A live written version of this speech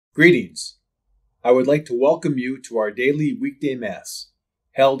Greetings. I would like to welcome you to our daily weekday Mass,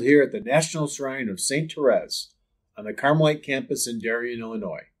 held here at the National Shrine of St. Therese on the Carmelite campus in Darien,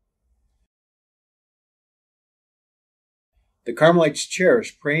 Illinois. The Carmelites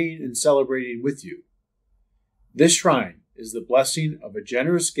cherish praying and celebrating with you. This shrine is the blessing of a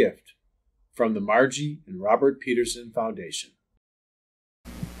generous gift from the Margie and Robert Peterson Foundation.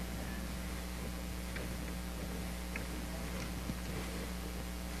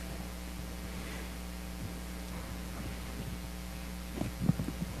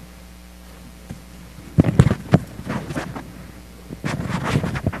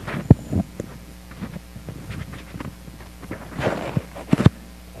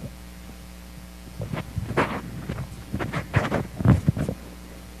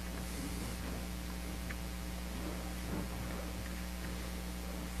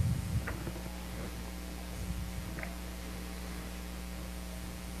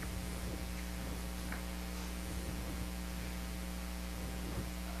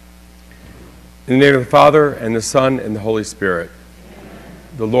 In the name of the Father, and the Son, and the Holy Spirit. Amen.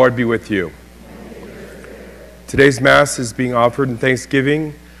 The Lord be with you. Today's Mass is being offered in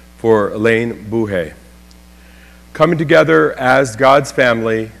thanksgiving for Elaine Bouhet. Coming together as God's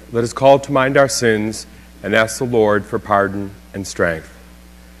family, let us call to mind our sins and ask the Lord for pardon and strength.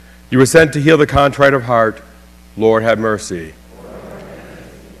 You were sent to heal the contrite of heart. Lord, have mercy.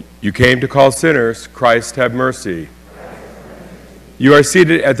 You came to call sinners. Christ, have mercy. You are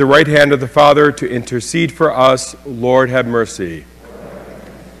seated at the right hand of the Father to intercede for us. Lord, have mercy.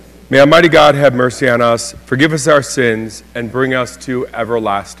 May Almighty God have mercy on us, forgive us our sins, and bring us to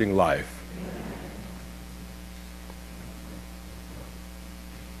everlasting life.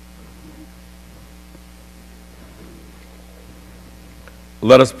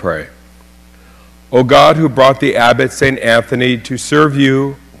 Let us pray. O God, who brought the abbot St. Anthony to serve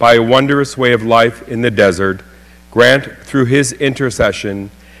you by a wondrous way of life in the desert, grant through his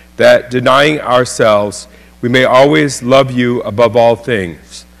intercession that, denying ourselves, we may always love you above all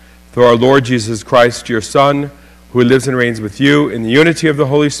things. Through our Lord Jesus Christ, your Son, who lives and reigns with you in the unity of the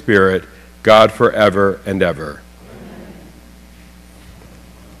Holy Spirit, God forever and ever.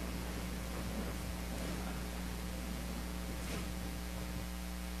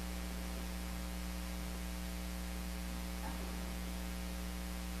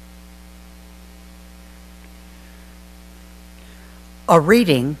 A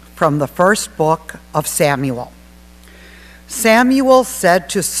reading from the first book of Samuel. Samuel said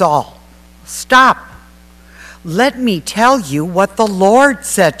to Saul, "Stop. Let me tell you what the Lord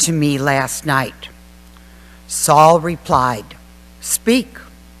said to me last night." Saul replied, "Speak."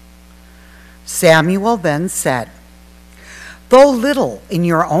 Samuel then said, "Though little in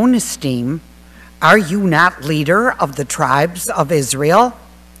your own esteem, are you not leader of the tribes of Israel?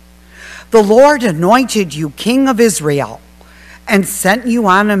 The Lord anointed you king of Israel and sent you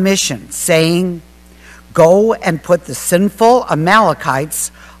on a mission, saying, 'Go and put the sinful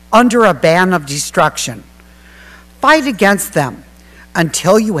Amalekites under a ban of destruction. Fight against them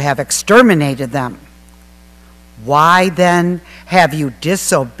until you have exterminated them.' Why then have you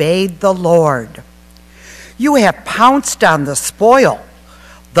disobeyed the Lord? You have pounced on the spoil,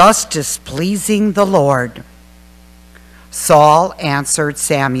 thus displeasing the Lord." Saul answered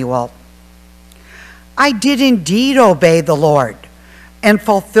Samuel, "I did indeed obey the Lord and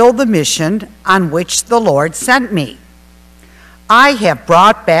fulfill the mission on which the Lord sent me. I have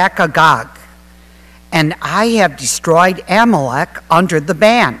brought back Agag, and I have destroyed Amalek under the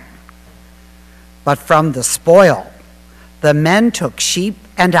ban. But from the spoil, the men took sheep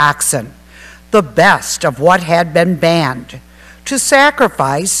and oxen, the best of what had been banned, to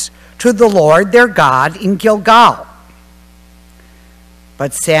sacrifice to the Lord their God in Gilgal."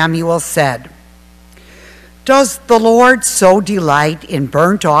 But Samuel said, "Does the Lord so delight in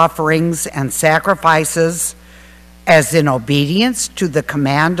burnt offerings and sacrifices as in obedience to the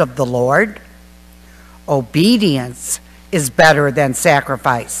command of the Lord? Obedience is better than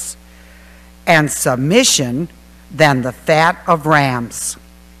sacrifice, and submission than the fat of rams.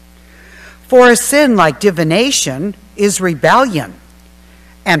 For a sin like divination is rebellion,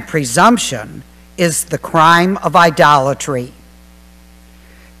 and presumption is the crime of idolatry.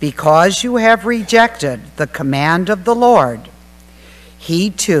 Because you have rejected the command of the Lord,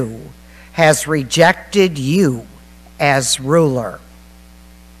 he too has rejected you as ruler."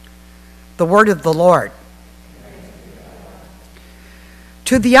 The word of the Lord.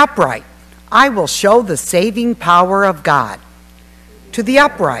 To the upright, I will show the saving power of God. To the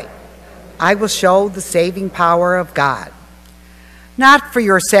upright, I will show the saving power of God. Not for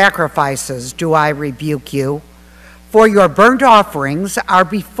your sacrifices do I rebuke you, For your burnt offerings are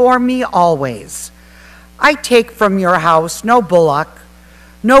before me always. I take from your house no bullock,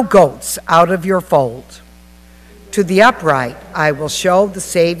 no goats out of your fold. To the upright I will show the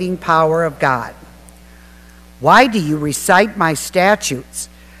saving power of God. Why do you recite my statutes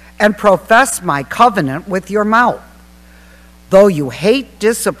and profess my covenant with your mouth? Though you hate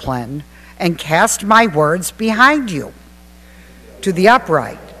discipline and cast my words behind you. To the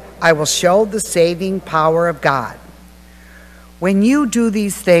upright I will show the saving power of God. When you do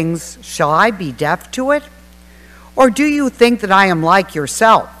these things, shall I be deaf to it? Or do you think that I am like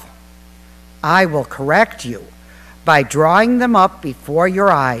yourself? I will correct you by drawing them up before your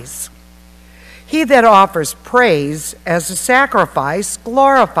eyes. He that offers praise as a sacrifice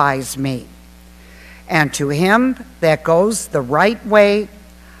glorifies me. And to him that goes the right way,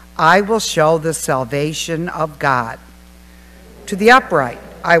 I will show the salvation of God. To the upright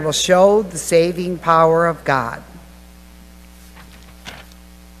I will show the saving power of God.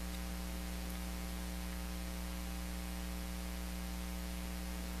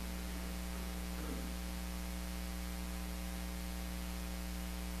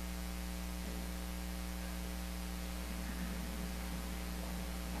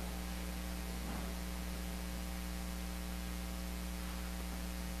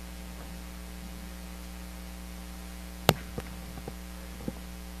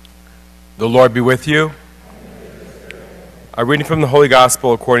 The Lord be with you. A reading from the Holy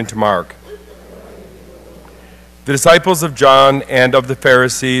Gospel according to Mark. The disciples of John and of the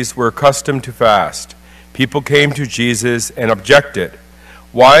Pharisees were accustomed to fast. People came to Jesus and objected.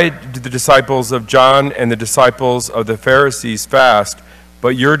 Why do the disciples of John and the disciples of the Pharisees fast,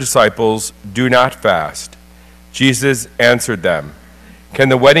 but your disciples do not fast? Jesus answered them, Can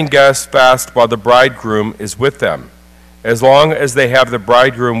the wedding guests fast while the bridegroom is with them? As long as they have the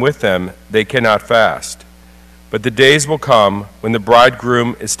bridegroom with them, they cannot fast. But the days will come when the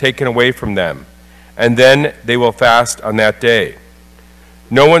bridegroom is taken away from them, and then they will fast on that day.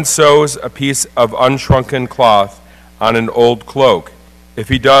 No one sews a piece of unshrunken cloth on an old cloak. If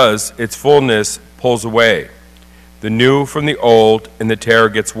he does, its fullness pulls away. The new from the old, and the tear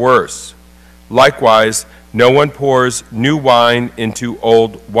gets worse. Likewise, no one pours new wine into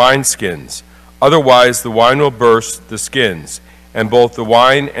old wineskins. Otherwise, the wine will burst the skins, and both the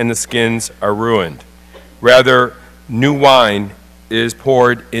wine and the skins are ruined. Rather, new wine is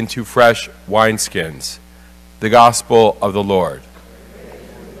poured into fresh wineskins. The Gospel of the Lord.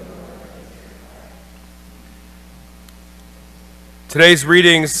 Today's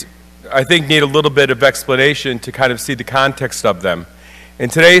readings, I think, need a little bit of explanation to kind of see the context of them.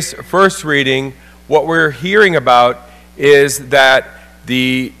 In today's first reading, what we're hearing about is that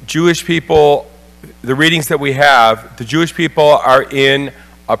the Jewish people, the readings that we have, the Jewish people are in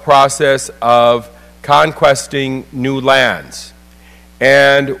a process of conquesting new lands.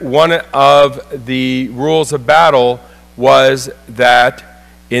 And one of the rules of battle was that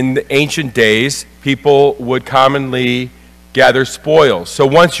in the ancient days, people would commonly gather spoils. So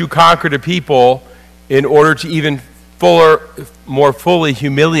once you conquered a people, in order to even more fully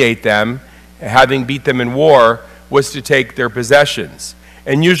humiliate them, having beat them in war, was to take their possessions.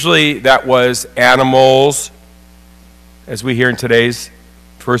 And usually that was animals, as we hear in today's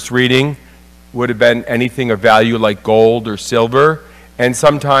first reading, would have been anything of value like gold or silver, and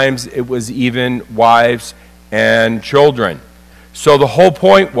sometimes it was even wives and children. So the whole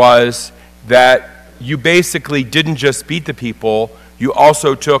point was that you basically didn't just beat the people, you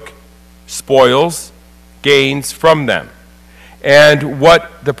also took spoils, gains from them. And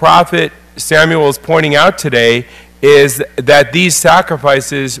what the prophet Samuel is pointing out today is that these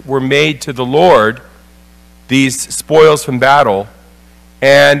sacrifices were made to the Lord, these spoils from battle,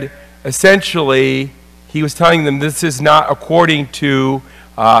 and essentially he was telling them this is not according to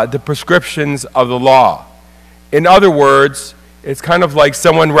the prescriptions of the law. In other words, it's kind of like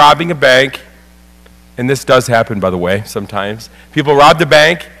someone robbing a bank, and this does happen, by the way, sometimes. People rob the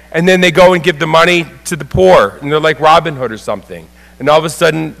bank, and then they go and give the money to the poor, and they're like Robin Hood or something. And all of a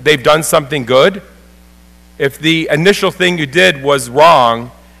sudden, they've done something good. If the initial thing you did was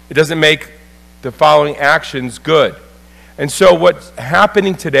wrong, it doesn't make the following actions good. And so what's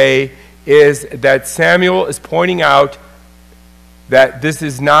happening today is that Samuel is pointing out that this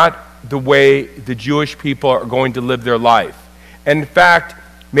is not the way the Jewish people are going to live their life. And in fact,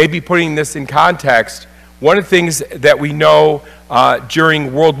 maybe putting this in context, one of the things that we know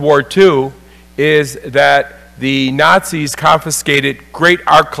during World War II is that the Nazis confiscated great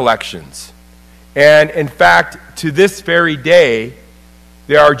art collections. And in fact, to this very day,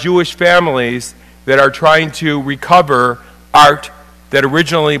 there are Jewish families that are trying to recover art that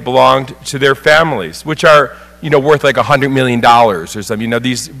originally belonged to their families, which are worth like $100 million or something,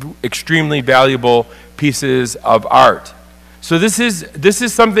 these extremely valuable pieces of art. So this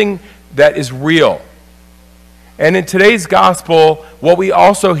is something that is real. And in today's gospel, what we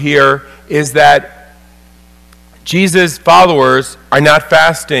also hear is that Jesus' followers are not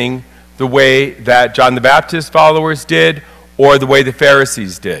fasting the way that John the Baptist's followers did or the way the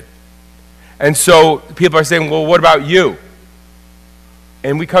Pharisees did. And so people are saying, well, what about you?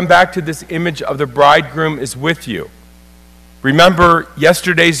 And we come back to this image of the bridegroom is with you. Remember,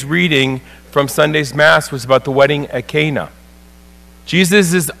 yesterday's reading from Sunday's Mass was about the wedding at Cana.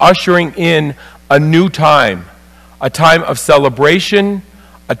 Jesus is ushering in a new time, a time of celebration,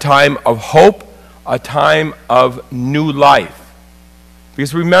 a time of hope, a time of new life.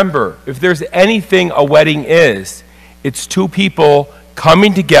 Because remember, if there's anything a wedding is, it's two people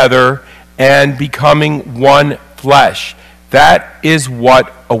coming together and becoming one flesh. That is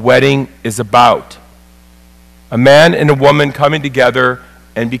what a wedding is about. A man and a woman coming together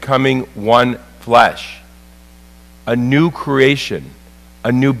and becoming one flesh. A new creation,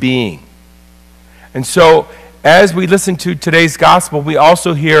 a new being. And so, as we listen to today's gospel, we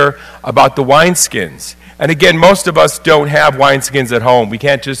also hear about the wineskins. And again, most of us don't have wineskins at home. We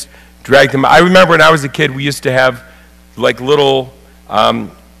can't just drag them. I remember when I was a kid, we used to have like little, I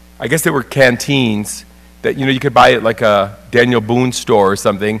guess they were canteens that, you could buy at like a Daniel Boone store or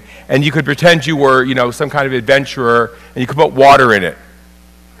something, and you could pretend you were, some kind of adventurer, and you could put water in it.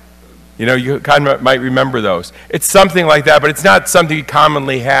 You kind of might remember those. It's something like that, but it's not something you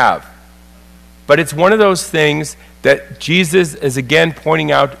commonly have. But it's one of those things that Jesus is again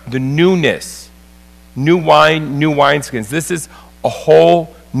pointing out the newness. New wine, new wineskins. This is a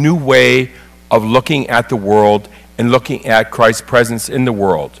whole new way of looking at the world and looking at Christ's presence in the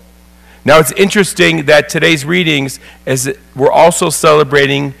world. Now it's interesting that today's readings, we're also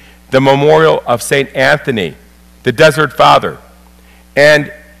celebrating the memorial of St. Anthony, the Desert Father.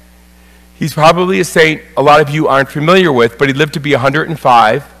 And he's probably a saint a lot of you aren't familiar with, but he lived to be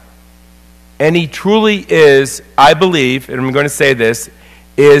 105. And he truly is, I believe, and I'm going to say this,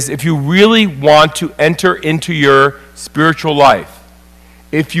 is if you really want to enter into your spiritual life,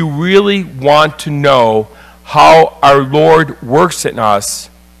 if you really want to know how our Lord works in us,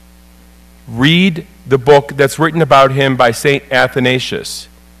 read the book that's written about him by St. Athanasius.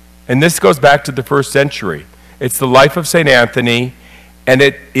 And this goes back to the first century. It's the life of St. Anthony, and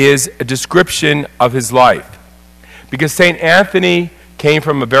it is a description of his life. Because St. Anthony came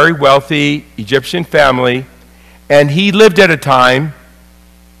from a very wealthy Egyptian family, and he lived at a time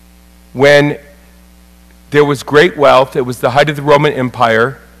when there was great wealth. It was the height of the Roman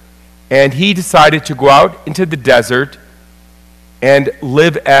Empire, and he decided to go out into the desert and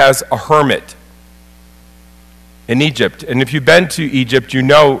live as a hermit in Egypt. And if you've been to Egypt, you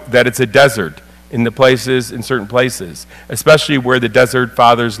know that it's a desert in certain places, especially where the desert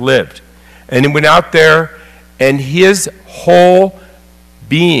fathers lived. And he went out there, and his whole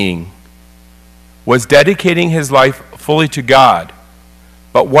being was dedicating his life fully to God.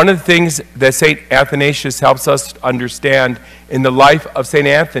 But one of the things that St. Athanasius helps us understand in the life of St.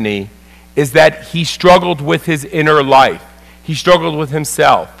 Anthony is that he struggled with his inner life. He struggled with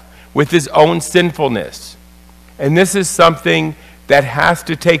himself, with his own sinfulness. And this is something that has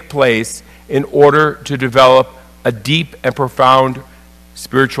to take place in order to develop a deep and profound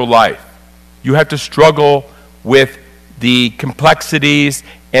spiritual life. You have to struggle with the complexities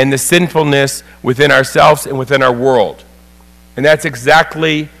and the sinfulness within ourselves and within our world. And that's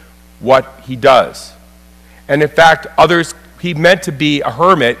exactly what he does. And in fact, he meant to be a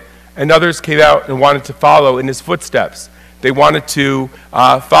hermit, and others came out and wanted to follow in his footsteps. They wanted to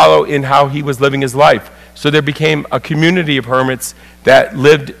follow in how he was living his life. So there became a community of hermits that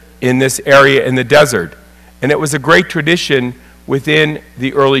lived in this area in the desert. And it was a great tradition within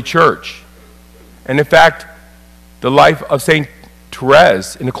the early church. And in fact, the life of St.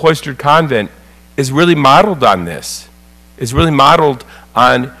 Therese in a cloistered convent is really modeled on this. Is really modeled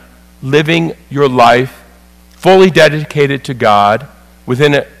on living your life fully dedicated to God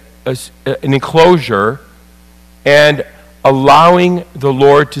within an enclosure and allowing the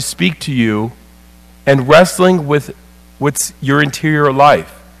Lord to speak to you and wrestling with your interior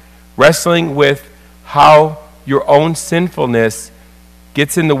life, wrestling with how your own sinfulness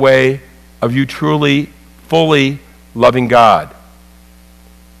gets in the way of you truly, fully loving God.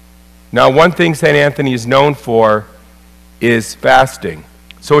 Now, one thing St. Anthony is known for is fasting.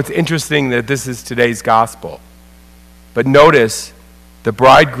 So it's interesting that this is today's gospel. But notice, the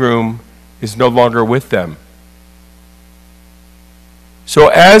bridegroom is no longer with them. So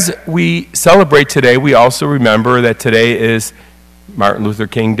as we celebrate today, we also remember that today is Martin Luther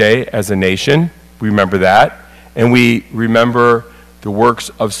King Day as a nation. We remember that. and we remember the works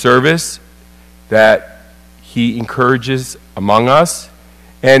of service that he encourages among us.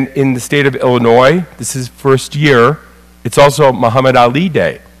 And in the state of Illinois, this is first year, it's also Muhammad Ali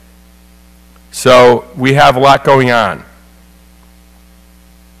Day. So we have a lot going on.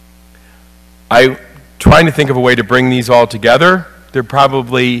 I'm trying to think of a way to bring these all together. They're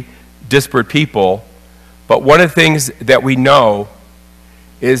probably disparate people, but one of the things that we know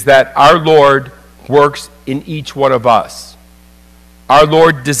is that our Lord works in each one of us. Our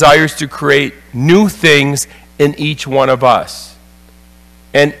Lord desires to create new things in each one of us.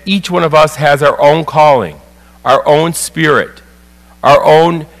 And each one of us has our own calling, our own spirit, our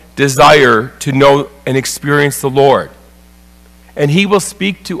own desire to know and experience the Lord. And he will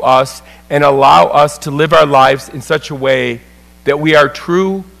speak to us and allow us to live our lives in such a way that we are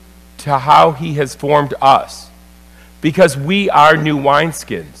true to how he has formed us. Because we are new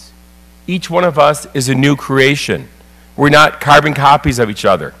wineskins. Each one of us is a new creation. We're not carbon copies of each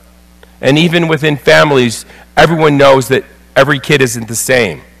other. And even within families, everyone knows that every kid isn't the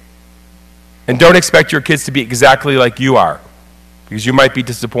same. And don't expect your kids to be exactly like you are, because you might be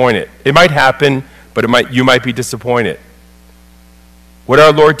disappointed. It might happen, but you might be disappointed. What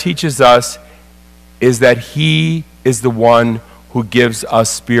our Lord teaches us is that he is the one who gives us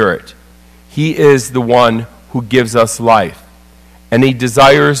spirit. He is the one who gives us life. And he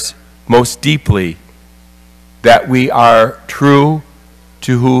desires most deeply that we are true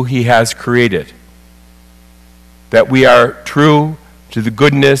to who he has created. That we are true to the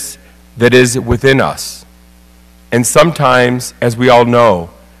goodness that is within us. And sometimes, as we all know,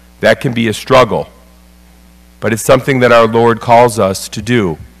 that can be a struggle. But it's something that our Lord calls us to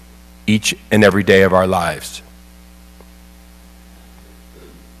do each and every day of our lives.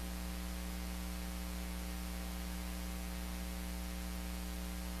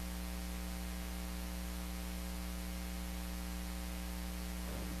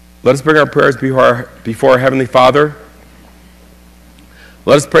 Let us bring our prayers before our Heavenly Father.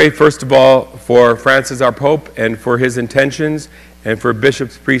 Let us pray, first of all, for Francis, our Pope, and for his intentions, and for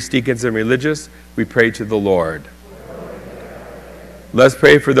bishops, priests, deacons, and religious. We pray to the Lord. Let us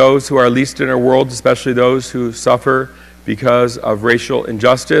pray for those who are least in our world, especially those who suffer because of racial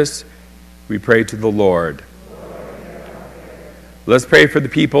injustice. We pray to the Lord. Let us pray for the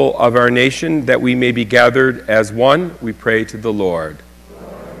people of our nation, that we may be gathered as one. We pray to the Lord.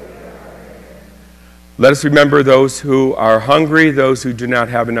 Let us remember those who are hungry, those who do not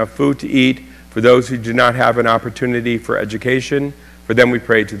have enough food to eat, for those who do not have an opportunity for education. For them we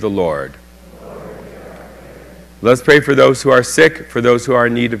pray to the Lord. Let us pray for those who are sick, for those who are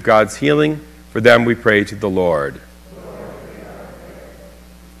in need of God's healing. For them we pray to the Lord.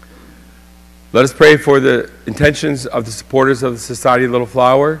 Let us pray for the intentions of the supporters of the Society of Little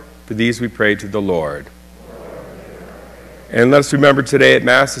Flower. For these we pray to the Lord. And let us remember today at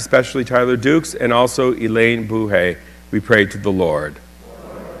Mass, especially Tyler Dukes and also Elaine Buhe. We pray to the Lord.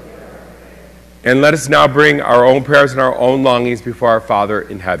 And let us now bring our own prayers and our own longings before our Father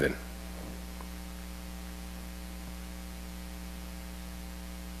in heaven.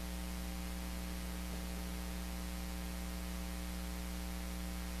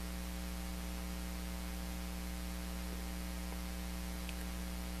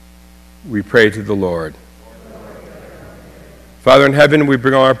 We pray to the Lord. Father in heaven, we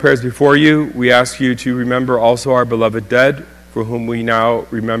bring all our prayers before you. We ask you to remember also our beloved dead, for whom we now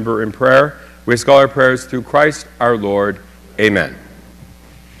remember in prayer. We ask all our prayers through Christ our Lord. Amen.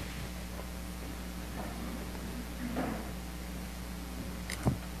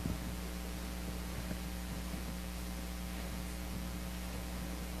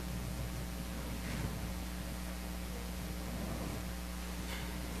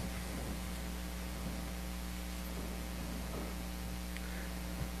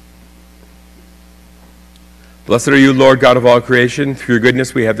 Blessed are you, Lord God of all creation. Through your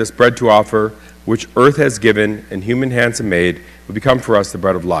goodness we have this bread to offer, which earth has given and human hands have made, will become for us the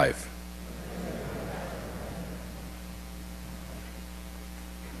bread of life.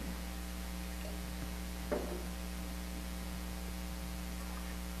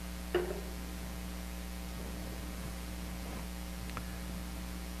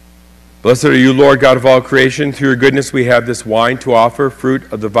 Blessed are you, Lord God of all creation. Through your goodness we have this wine to offer,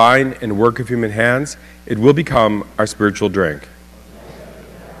 fruit of the vine and work of human hands. It will become our spiritual drink.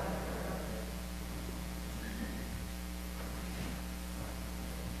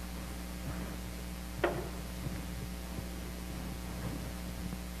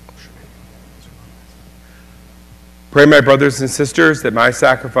 Pray, my brothers and sisters, that my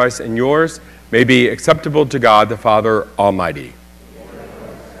sacrifice and yours may be acceptable to God the Father Almighty.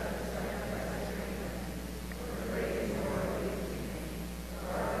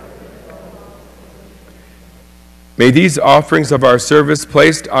 May these offerings of our service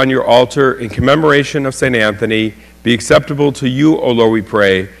placed on your altar in commemoration of St. Anthony be acceptable to you, O Lord, we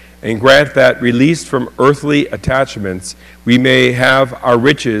pray, and grant that, released from earthly attachments, we may have our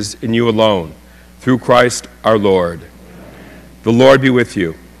riches in you alone, through Christ our Lord. The Lord be with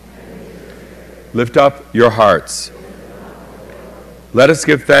you. Lift up your hearts. Let us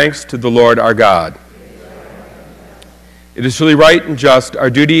give thanks to the Lord our God. It is truly right and just, our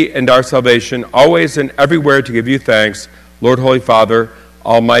duty and our salvation, always and everywhere to give you thanks, Lord, Holy Father,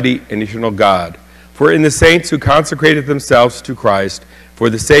 Almighty and eternal God. For in the saints who consecrated themselves to Christ for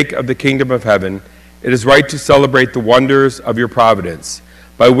the sake of the kingdom of heaven, it is right to celebrate the wonders of your providence,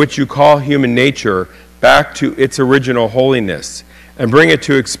 by which you call human nature back to its original holiness, and bring it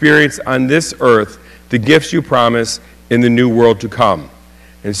to experience on this earth the gifts you promise in the new world to come.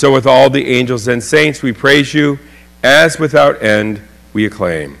 And so with all the angels and saints we praise you, as without end we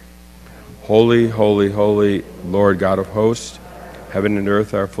acclaim. Holy, holy, holy, Lord God of hosts, heaven and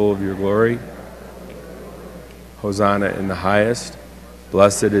earth are full of your glory. Hosanna in the highest.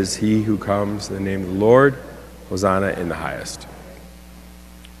 Blessed is he who comes in the name of the Lord. Hosanna in the highest.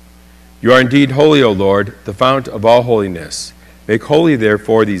 You are indeed holy, O Lord, the fount of all holiness. Make holy,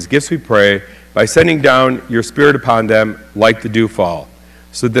 therefore, these gifts, we pray, by sending down your Spirit upon them like the dewfall,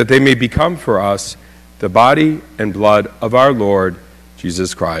 so that they may become for us the body and blood of our Lord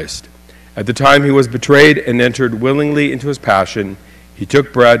Jesus Christ. At the time he was betrayed and entered willingly into his passion, he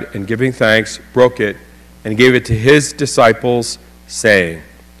took bread and, giving thanks, broke it and gave it to his disciples, saying,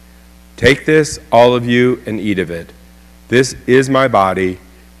 "Take this, all of you, and eat of it. This is my body,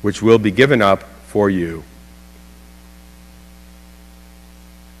 which will be given up for you."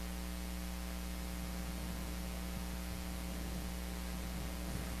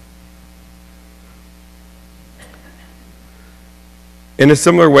 In a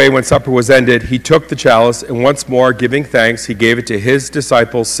similar way, when supper was ended, he took the chalice, and once more, giving thanks, he gave it to his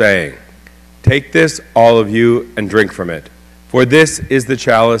disciples, saying, "Take this, all of you, and drink from it. For this is the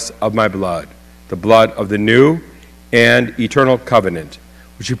chalice of my blood, the blood of the new and eternal covenant,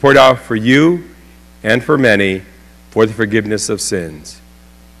 which he poured out for you and for many for the forgiveness of sins.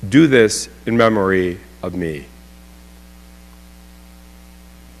 Do this in memory of me."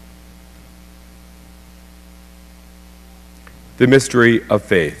 The mystery of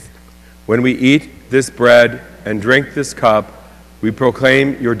faith. When we eat this bread and drink this cup, we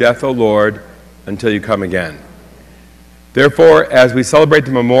proclaim your death, O Lord, until you come again. Therefore, as we celebrate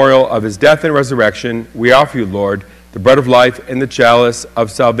the memorial of his death and resurrection, we offer you, Lord, the bread of life and the chalice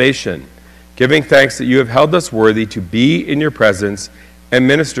of salvation, giving thanks that you have held us worthy to be in your presence and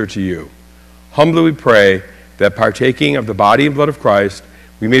minister to you. Humbly we pray that, partaking of the body and blood of Christ,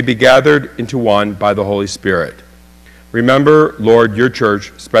 we may be gathered into one by the Holy Spirit. Remember, Lord, your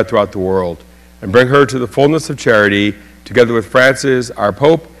church spread throughout the world, and bring her to the fullness of charity, together with Francis, our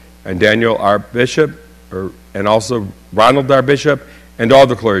Pope, and Daniel, our Bishop, and also Ronald, our Bishop, and all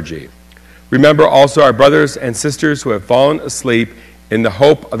the clergy. Remember also our brothers and sisters who have fallen asleep in the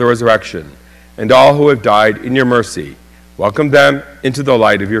hope of the resurrection, and all who have died in your mercy. Welcome them into the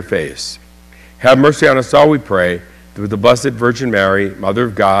light of your face. Have mercy on us all, we pray, that with the Blessed Virgin Mary, Mother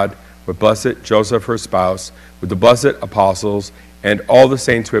of God, with blessed Joseph, her spouse, with the blessed apostles, and all the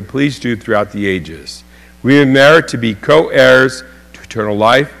saints who have pleased you throughout the ages, we may merit to be co-heirs to eternal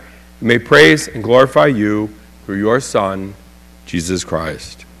life, and may praise and glorify you through your Son, Jesus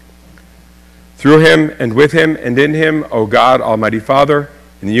Christ. Through him, and with him, and in him, O God, Almighty Father,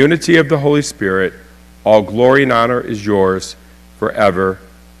 in the unity of the Holy Spirit, all glory and honor is yours forever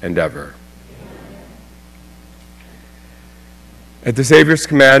and ever. At the Savior's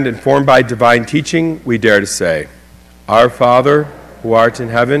command, informed by divine teaching, we dare to say, Our Father, who art in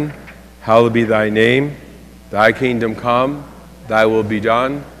heaven, hallowed be thy name. Thy kingdom come, thy will be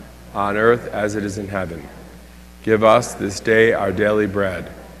done, on earth as it is in heaven. Give us this day our daily bread,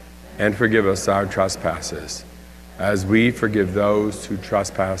 and forgive us our trespasses, as we forgive those who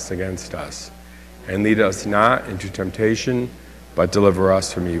trespass against us. And lead us not into temptation, but deliver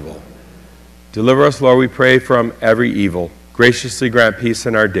us from evil. Deliver us, Lord, we pray, from every evil. Graciously grant peace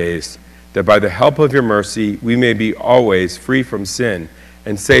in our days, that by the help of your mercy we may be always free from sin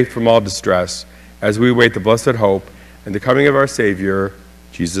and safe from all distress, as we await the blessed hope and the coming of our Savior,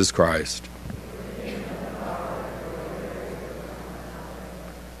 Jesus Christ.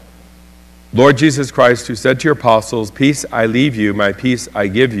 Lord Jesus Christ, who said to your apostles, "Peace I leave you, my peace I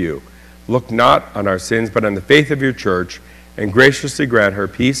give you," look not on our sins, but on the faith of your church, and graciously grant her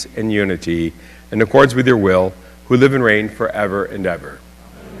peace and unity in accordance with your will, who live and reign forever and ever.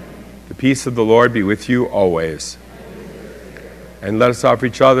 Amen. The peace of the Lord be with you always. And let us offer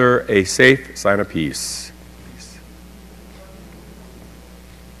each other a safe sign of peace.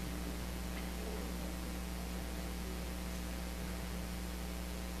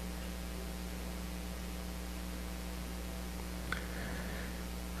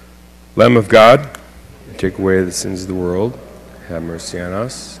 Lamb of God, you take away the sins of the world, have mercy on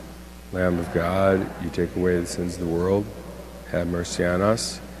us. Lamb of God, you take away the sins of the world, have mercy on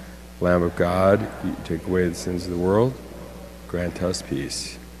us. Lamb of God, you take away the sins of the world, grant us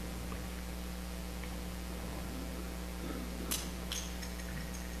peace.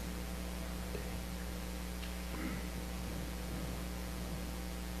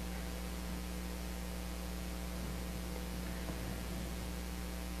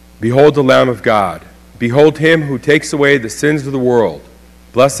 Behold the Lamb of God. Behold him who takes away the sins of the world.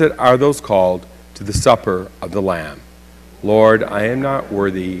 Blessed are those called to the supper of the Lamb. Lord, I am not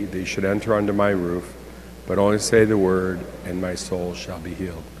worthy that you should enter under my roof, but only say the word, and my soul shall be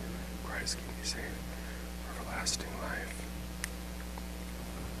healed. Christ, keep me safe for everlasting life.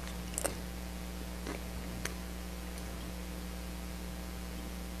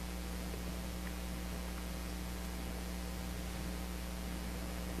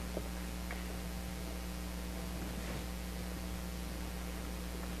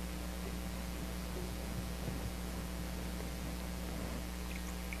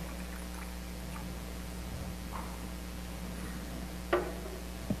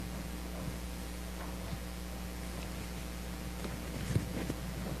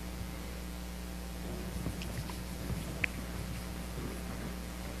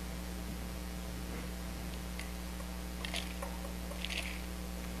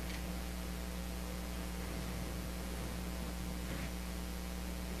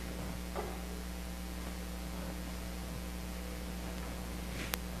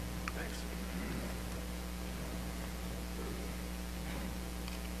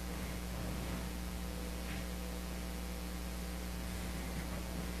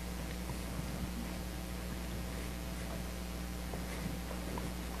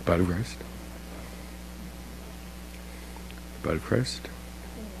 The body of Christ. The body of Christ.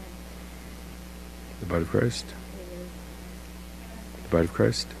 The body of Christ. The body of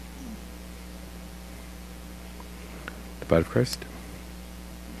Christ. The body of Christ.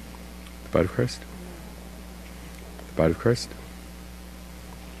 The body of Christ. The body of Christ.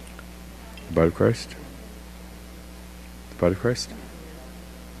 The body of Christ. The body of Christ.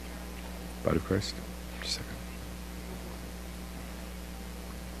 The body of Christ. Just a second.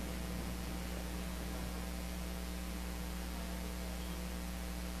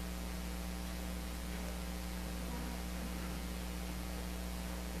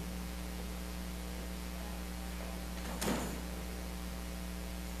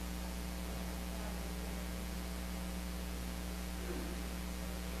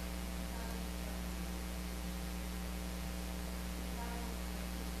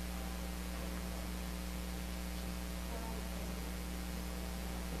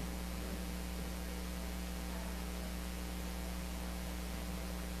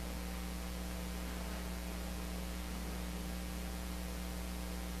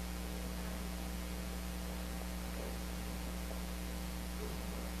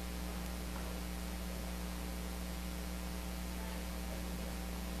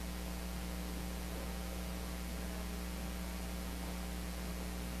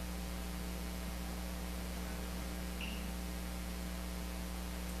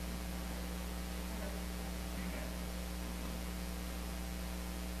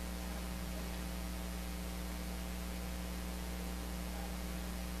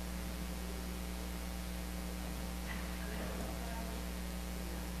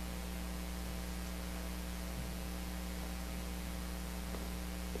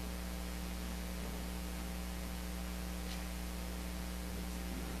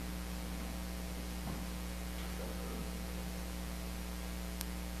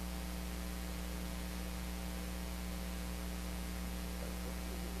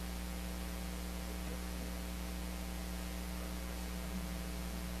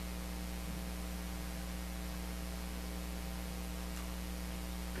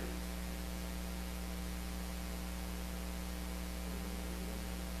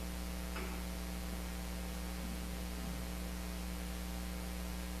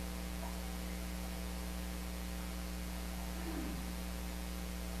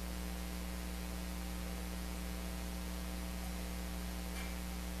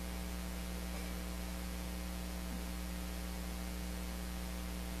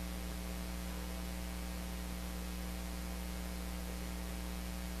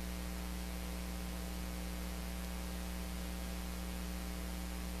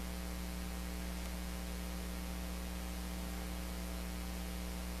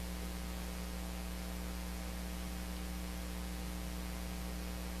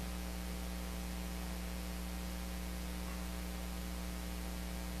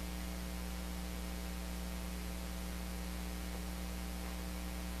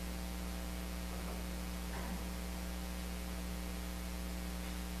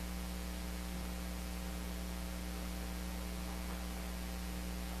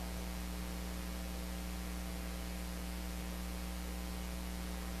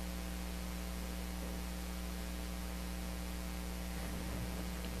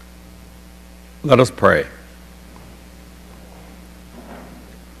 Let us pray.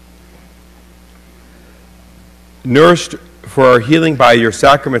 Nourished for our healing by your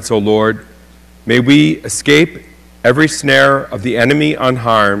sacraments, O Lord, may we escape every snare of the enemy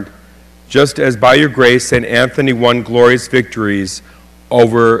unharmed, just as by your grace St. Anthony won glorious victories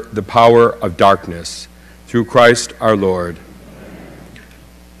over the power of darkness. Through Christ our Lord.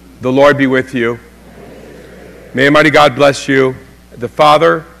 The Lord be with you. May Almighty God bless you, the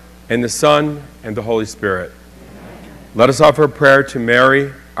Father, and the Son, and the Holy Spirit. Let us offer a prayer to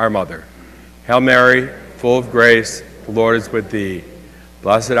Mary, our Mother. Hail Mary, full of grace, the Lord is with thee.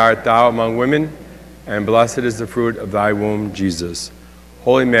 Blessed art thou among women, and blessed is the fruit of thy womb, Jesus.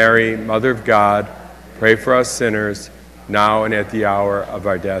 Holy Mary, Mother of God, pray for us sinners, now and at the hour of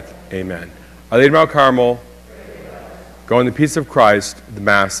our death. Amen. Our Lady of Mount Carmel, go in the peace of Christ. The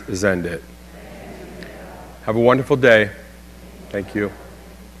Mass is ended. Have a wonderful day. Thank you.